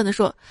张兴奋地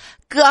说，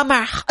哥们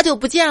儿好久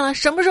不见了，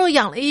什么时候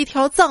养了一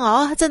条藏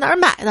獒，在哪儿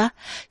买的？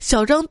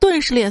小张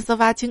顿时脸色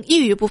发青，一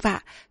语不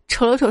发，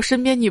瞅了瞅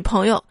身边女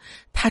朋友，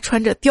她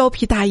穿着貂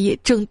皮大衣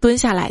正蹲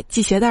下来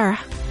系鞋带啊。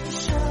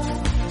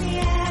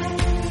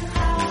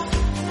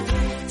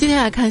今天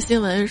还看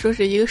新闻说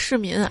是一个市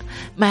民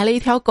买了一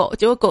条狗，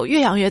结果狗越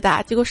养越大，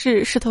结果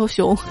是头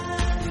熊。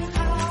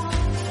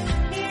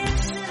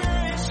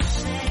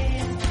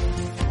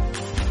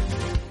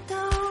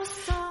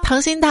糖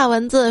心大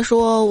蚊子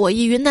说，我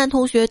一云南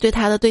同学对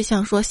他的对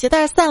象说鞋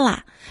带散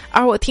啦，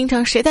而我听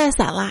成谁带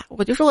伞啦，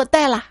我就说我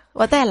带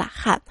啦，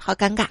汗好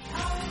尴尬。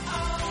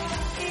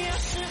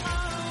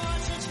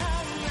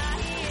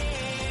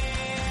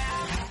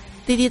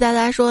滴滴答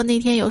答说，那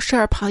天有事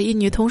儿跑一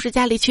女同事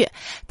家里去，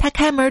她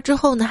开门之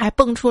后呢，还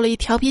蹦出了一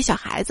调皮小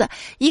孩子，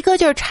一个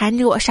劲儿缠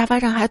着我，沙发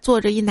上还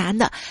坐着一男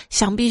的，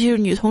想必是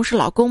女同事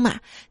老公嘛。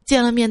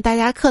见了面大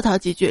家客套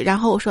几句，然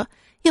后我说，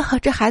哟，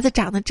这孩子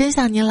长得真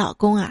像您老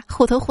公啊，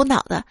虎头虎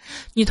脑的。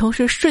女同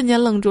事瞬间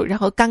愣住，然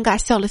后尴尬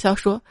笑了笑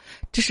说，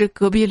这是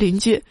隔壁邻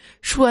居。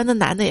说完的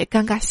男的也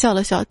尴尬笑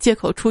了笑，借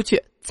口出去，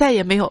再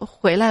也没有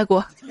回来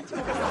过。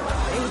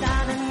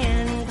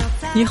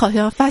你好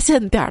像发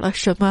现点了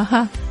什么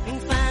哈。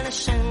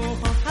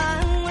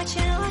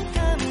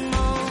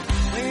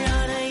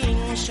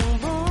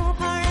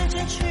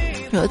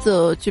有一次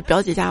我去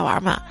表姐家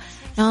玩嘛，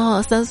然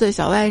后3岁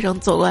小外甥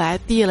走过来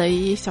递了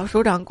一小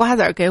手掌瓜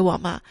子给我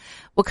嘛，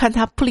我看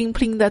他扑灵扑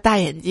灵的大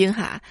眼睛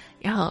哈，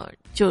然后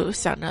就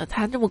想着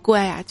他这么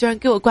乖呀，居然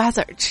给我瓜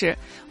子吃，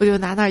我就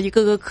拿那一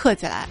个个嗑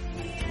起来。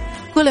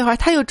过了一会儿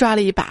他又抓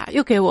了一把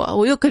又给我，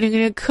我又跟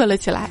人嗑了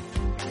起来。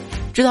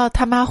直到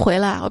他妈回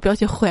来，我表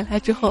姐回来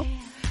之后，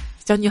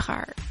小女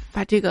孩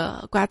把这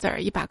个瓜子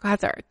儿一把瓜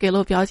子儿给了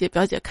我表姐，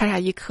表姐咔嚓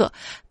一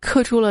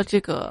嗑出了这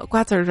个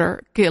瓜子仁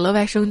儿给了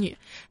外甥女。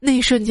那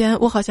一瞬间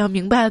我好像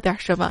明白了点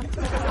什么，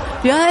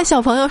原来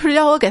小朋友是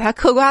要我给他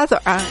嗑瓜子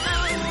儿啊，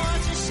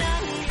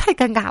太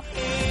尴尬了。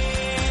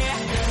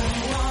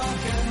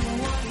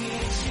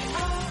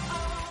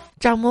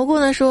长蘑菇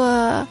呢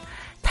说，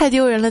太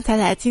丢人了，彩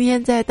彩今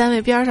天在单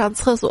位边上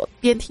厕所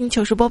边听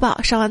糗事播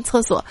报，上完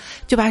厕所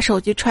就把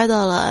手机揣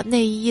到了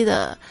内衣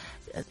的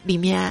里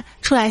面，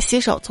出来洗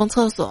手，从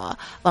厕所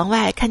往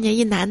外看见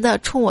一男的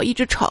冲我一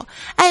直瞅，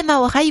哎妈，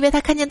我还以为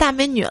他看见大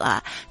美女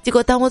了。结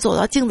果当我走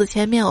到镜子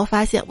前面，我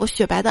发现我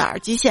雪白的耳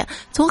机线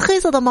从黑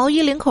色的毛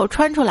衣领口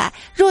穿出来，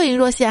若隐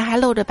若现，还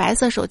露着白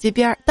色手机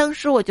边，当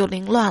时我就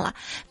凌乱了，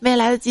没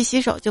来得及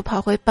洗手就跑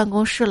回办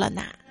公室了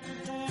呢。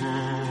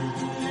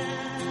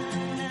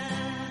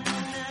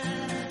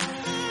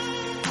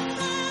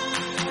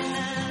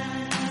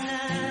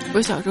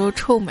我小时候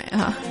臭美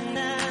啊，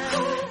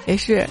也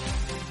是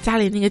家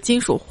里那个金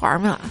属环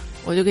嘛，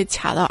我就给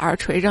卡到耳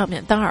垂上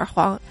面当耳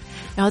环，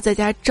然后在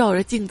家照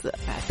着镜子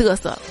嘚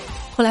瑟，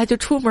后来就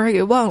出门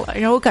给忘了，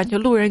然后我感觉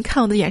路人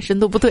看我的眼神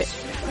都不对，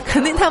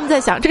肯定他们在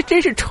想这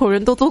真是丑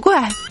人多作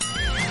怪。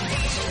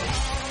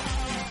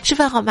吃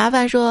饭好麻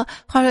烦说，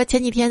话说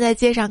前几天在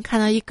街上看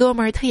到一哥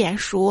们儿特眼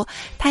熟，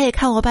他也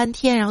看我半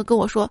天，然后跟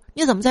我说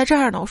你怎么在这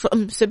儿呢？我说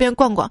随便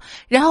逛逛，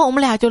然后我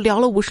们俩就聊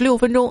了56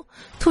分钟。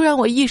突然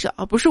我意识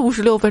到不是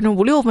56分钟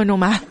，56分钟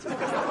吗？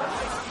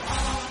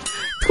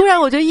突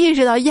然我就意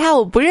识到呀，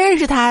我不认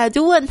识他，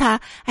就问他，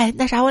哎，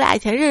那啥我俩以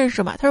前认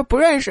识吗？他说不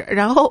认识，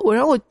然后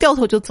我掉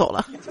头就走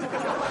了。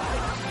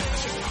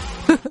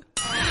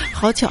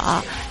好巧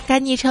啊！该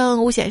昵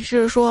称无显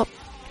示说，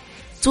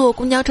坐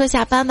公交车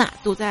下班嘛，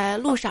堵在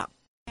路上，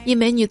一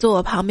美女坐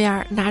我旁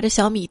边，拿着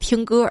小米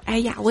听歌。哎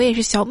呀，我也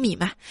是小米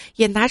嘛，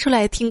也拿出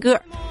来听歌。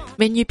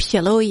美女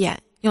瞥了我一眼，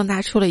又拿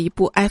出了一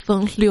部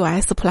iPhone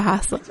 6s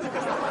Plus，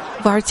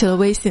 玩起了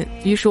微信。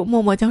于是我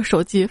默默将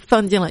手机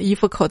放进了衣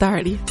服口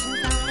袋里。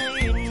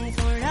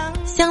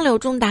香柳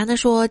中达呢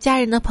说，家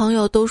人的朋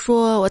友都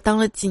说我当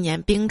了几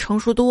年兵成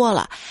熟多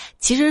了，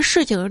其实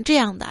事情是这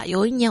样的，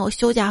有一年我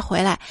休假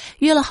回来，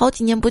约了好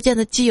几年不见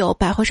的基友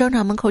百货商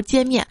场门口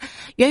见面，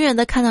远远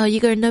的看到一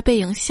个人的背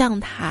影像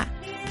他，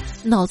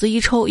脑子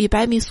一抽，以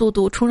100米速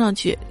度冲上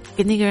去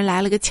给那个人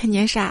来了个千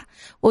年杀。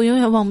我永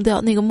远忘不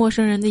掉那个陌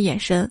生人的眼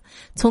神，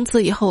从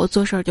此以后我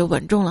做事就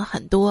稳重了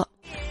很多。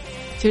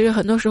其实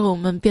很多时候我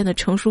们变得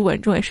成熟稳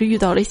重，也是遇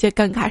到了一些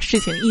尴尬事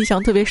情，印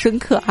象特别深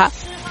刻哈。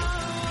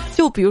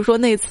就比如说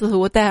那次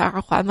我戴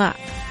耳环嘛，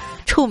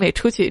臭美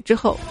出去之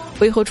后，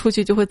我以后出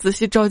去就会仔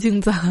细照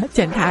镜子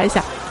检查一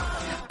下，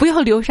不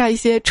要留下一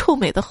些臭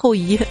美的后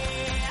遗。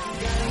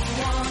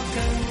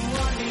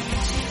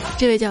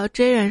这位叫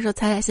J 人说，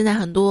彩彩现在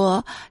很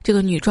多这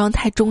个女装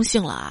太中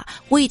性了啊，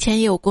我以前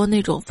也有过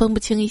那种分不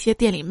清一些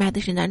店里卖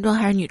的是男装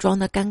还是女装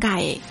的尴尬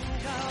诶。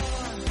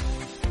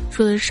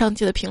说的是上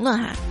期的评论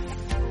哈，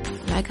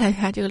我们来看一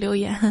下这个留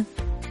言。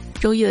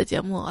周一的节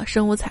目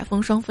身无彩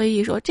凤双飞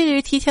翼说，这个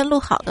是提前录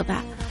好的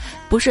吧？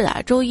不是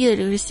的，周一的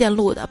这个是现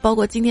录的，包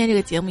括今天这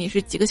个节目也是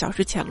几个小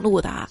时前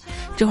录的啊。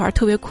这会儿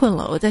特别困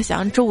了，我在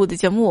想周五的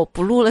节目我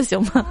不录了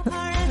行吗？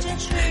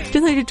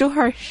真的是周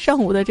二上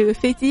午的这个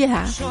飞机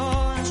啊。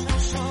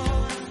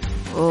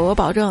我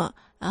保证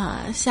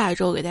啊，下一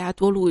周给大家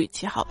多录一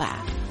期好吧？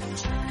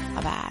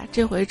好吧，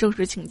这回正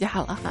式请假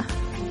了哈。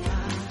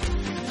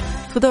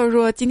土豆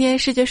说今天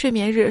世界睡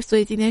眠日，所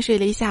以今天睡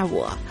了一下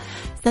午。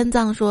三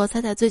藏说，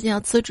彩彩最近要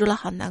辞职了，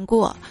好难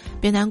过。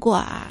别难过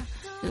啊，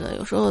这个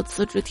有时候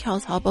辞职跳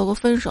槽包括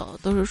分手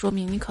都是说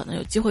明你可能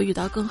有机会遇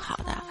到更好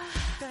的。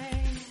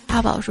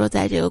阿宝说，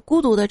在这个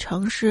孤独的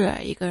城市，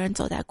一个人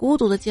走在孤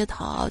独的街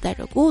头，带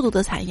着孤独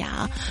的残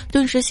阳，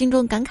顿时心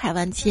中感慨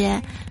万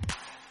千。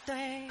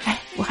唉，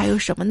我还有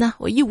什么呢？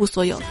我一无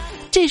所有。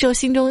这时候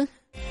心中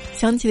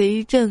响起了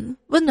一阵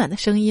温暖的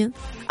声音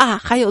啊，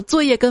还有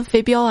作业跟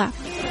肥膘啊。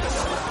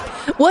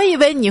我以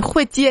为你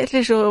会接，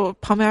这时候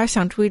旁边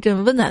响出一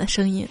阵温暖的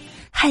声音，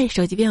嗨，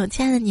手机边我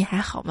亲爱的你还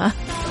好吗？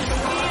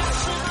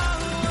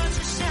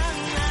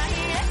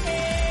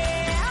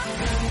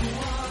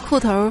裤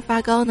头发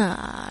高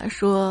呢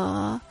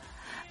说，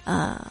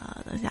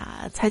等一下，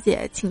彩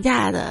姐请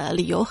假的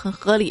理由很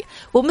合理，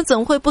我们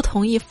怎会不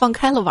同意放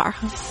开了玩？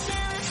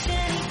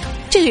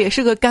这个也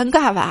是个尴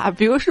尬吧？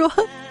比如说，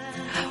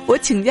我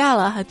请假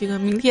了，这个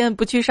明天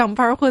不去上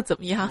班或怎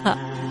么样？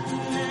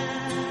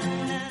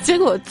结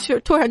果却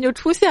突然就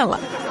出现了，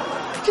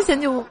之前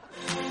就。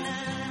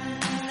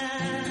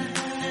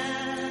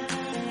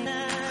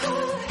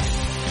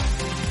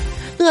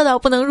饿到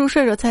不能入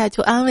睡的时候，才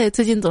求安慰。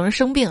最近总是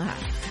生病哈，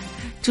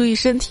注意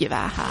身体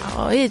吧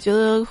哈。我也觉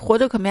得活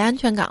着可没安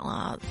全感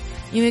了，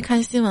因为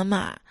看新闻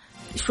嘛，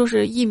说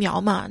是疫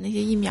苗嘛，那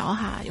些疫苗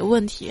哈有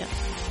问题。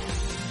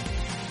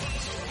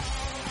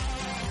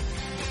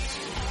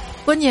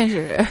关键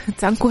是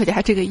咱国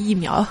家这个疫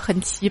苗很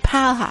奇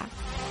葩哈，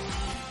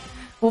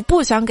我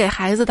不想给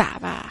孩子打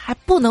吧，还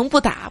不能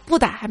不打，不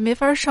打还没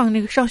法上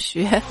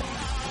学，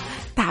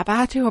打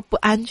吧这会儿不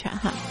安全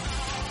哈。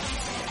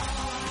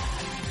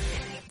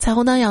彩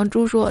虹当养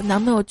猪说，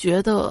男朋友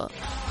觉得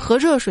喝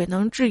热水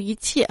能治一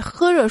切，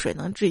喝热水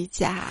能治一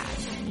切啊！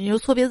你有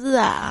错别字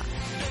啊！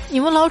你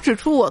们老指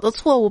出我的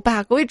错误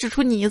吧，我也指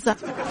出你一次。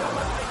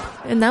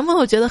男朋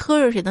友觉得喝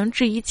热水能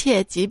治一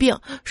切疾病，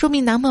说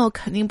明男朋友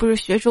肯定不是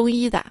学中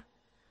医的。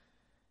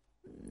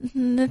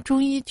那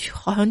中医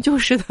好像就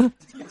是的。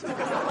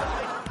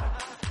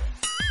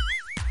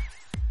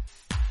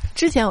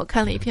之前我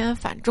看了一篇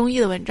反中医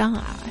的文章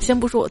啊，先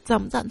不说我赞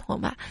不赞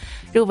同吧，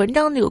这个文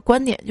章这个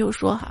观点就是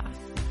说哈，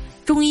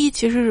中医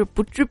其实是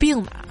不治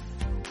病的，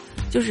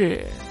就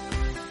是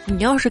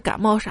你要是感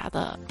冒啥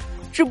的，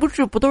治不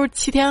治不都是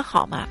7天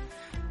好吗？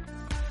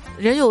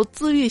人有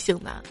自愈性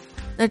的，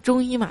那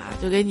中医嘛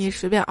就给你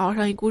随便熬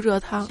上一锅热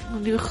汤，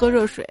这个喝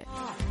热水，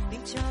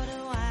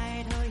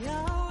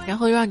然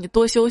后又让你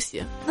多休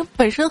息，那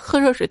本身喝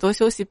热水多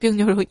休息病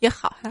就容易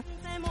好哈。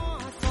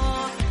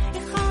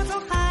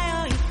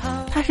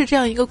他是这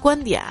样一个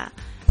观点，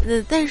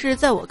但是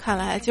在我看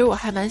来，其实我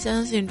还蛮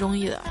相信中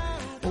医的。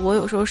我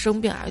有时候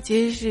生病啊，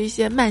其实是一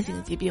些慢性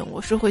疾病，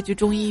我是会去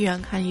中医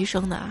院看医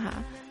生的哈。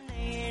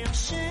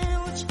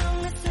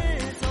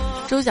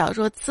周晓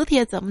说，磁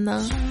铁怎么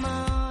能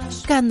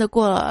干得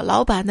过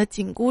老板的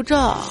紧箍咒？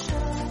啊，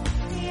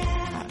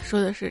说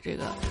的是这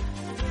个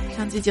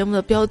上期节目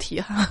的标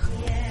题哈。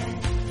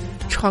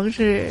床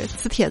是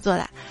磁铁做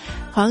的。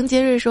黄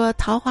杰瑞说，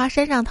桃花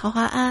山上桃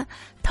花庵，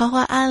桃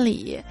花庵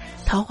里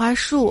桃花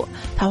树，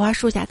桃花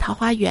树下桃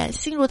花源，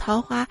心如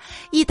桃花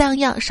一荡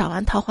漾，赏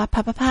完桃花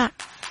啪啪啪。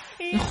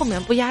你后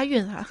面不押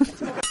韵啊。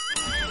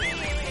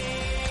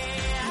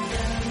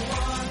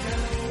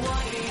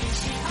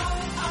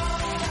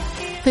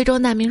非洲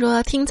难民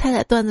说，听彩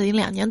彩段子已经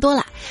2年多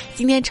了，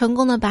今天成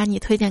功的把你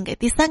推荐给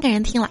第3个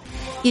人听了，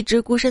一直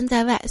孤身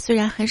在外，虽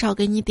然很少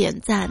给你点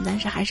赞，但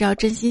是还是要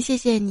真心谢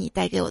谢你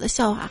带给我的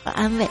笑话和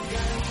安慰。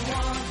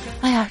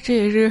哎呀，这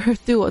也是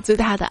对我最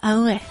大的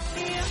安慰。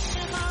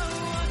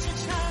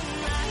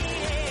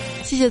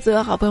谢谢所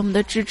有好朋友们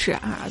的支持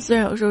啊！虽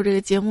然有时候这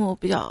个节目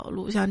比较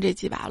录，像这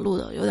期吧录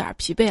的有点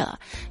疲惫了，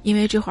因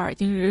为这会儿已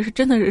经是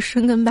真的是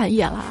深更半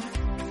夜了，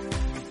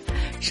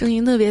声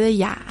音特别的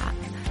哑。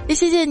也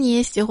谢谢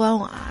你喜欢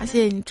我啊，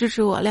谢谢你支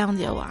持我、谅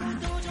解我啊！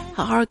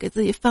好好给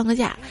自己放个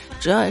假，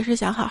主要也是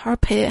想好好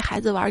陪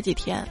孩子玩几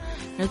天，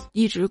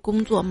一直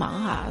工作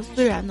忙哈。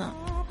虽然呢，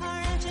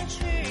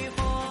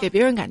给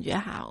别人感觉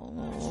哈，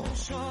我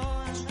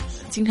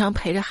经常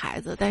陪着孩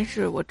子，但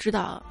是我知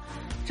道。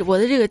我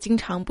的这个经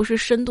常不是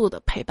深度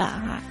的陪伴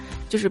哈，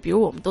就是比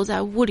如我们都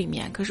在屋里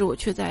面，可是我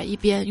却在一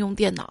边用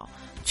电脑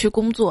去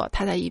工作，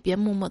他在一边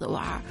默默的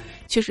玩。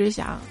确实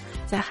想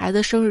在孩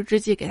子生日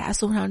之际给他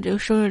送上这个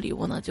生日礼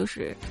物呢，就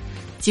是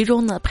集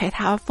中的陪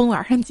他疯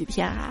玩上几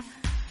天哈。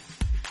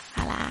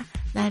好啦，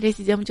那这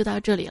期节目就到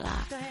这里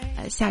了，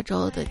下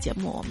周的节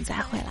目我们再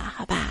会了，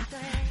好吧？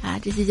啊，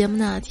这期节目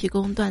呢，提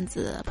供段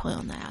子的朋友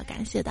呢，要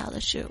感谢到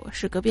的是，我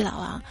是隔壁老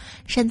王，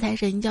善财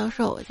神教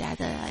授，我家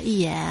的一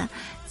言、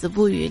子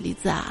不语、李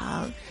子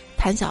昂、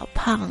谭小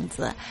胖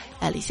子、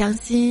李香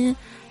心，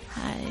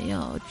还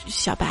有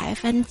小白、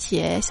番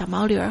茄、小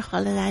毛驴儿、荷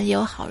兰也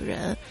有好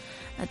人，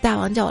大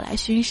王叫我来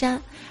巡山，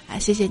啊，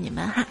谢谢你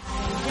们哈。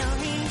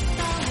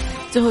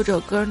最后这首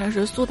歌呢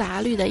是苏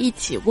打绿的一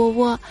起窝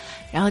窝，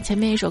然后前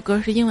面一首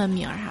歌是英文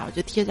名哈，我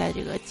就贴在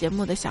这个节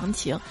目的详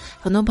情。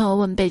很多朋友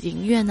问背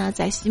景音乐呢，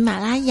在喜马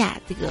拉雅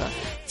这个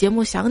节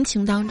目详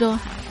情当中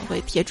哈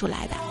会贴出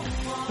来的，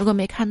如果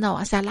没看到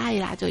往下拉一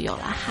拉就有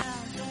了哈。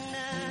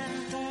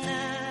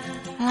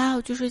好啦，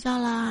我去睡觉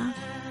啦，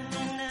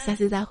下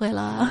期再会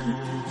了，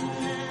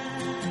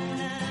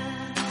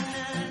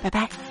拜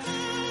拜。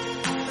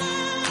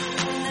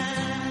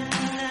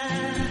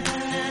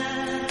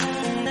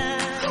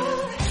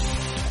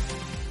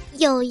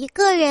有一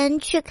个人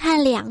去看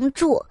《梁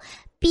祝》，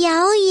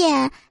表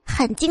演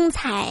很精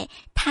彩，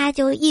他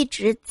就一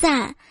直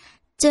赞，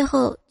最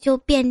后就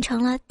变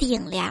成了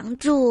顶梁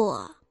柱。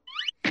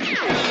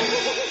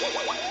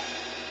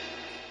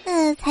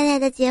彩彩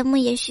的节目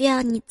也需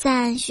要你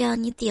赞，需要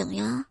你顶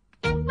呀。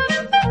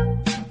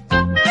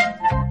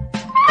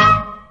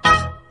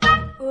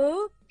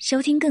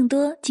收听更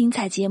多精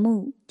彩节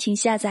目，请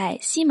下载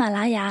喜马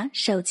拉雅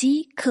手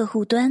机客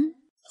户端。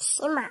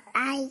喜马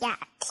拉雅，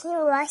听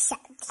我想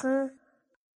听。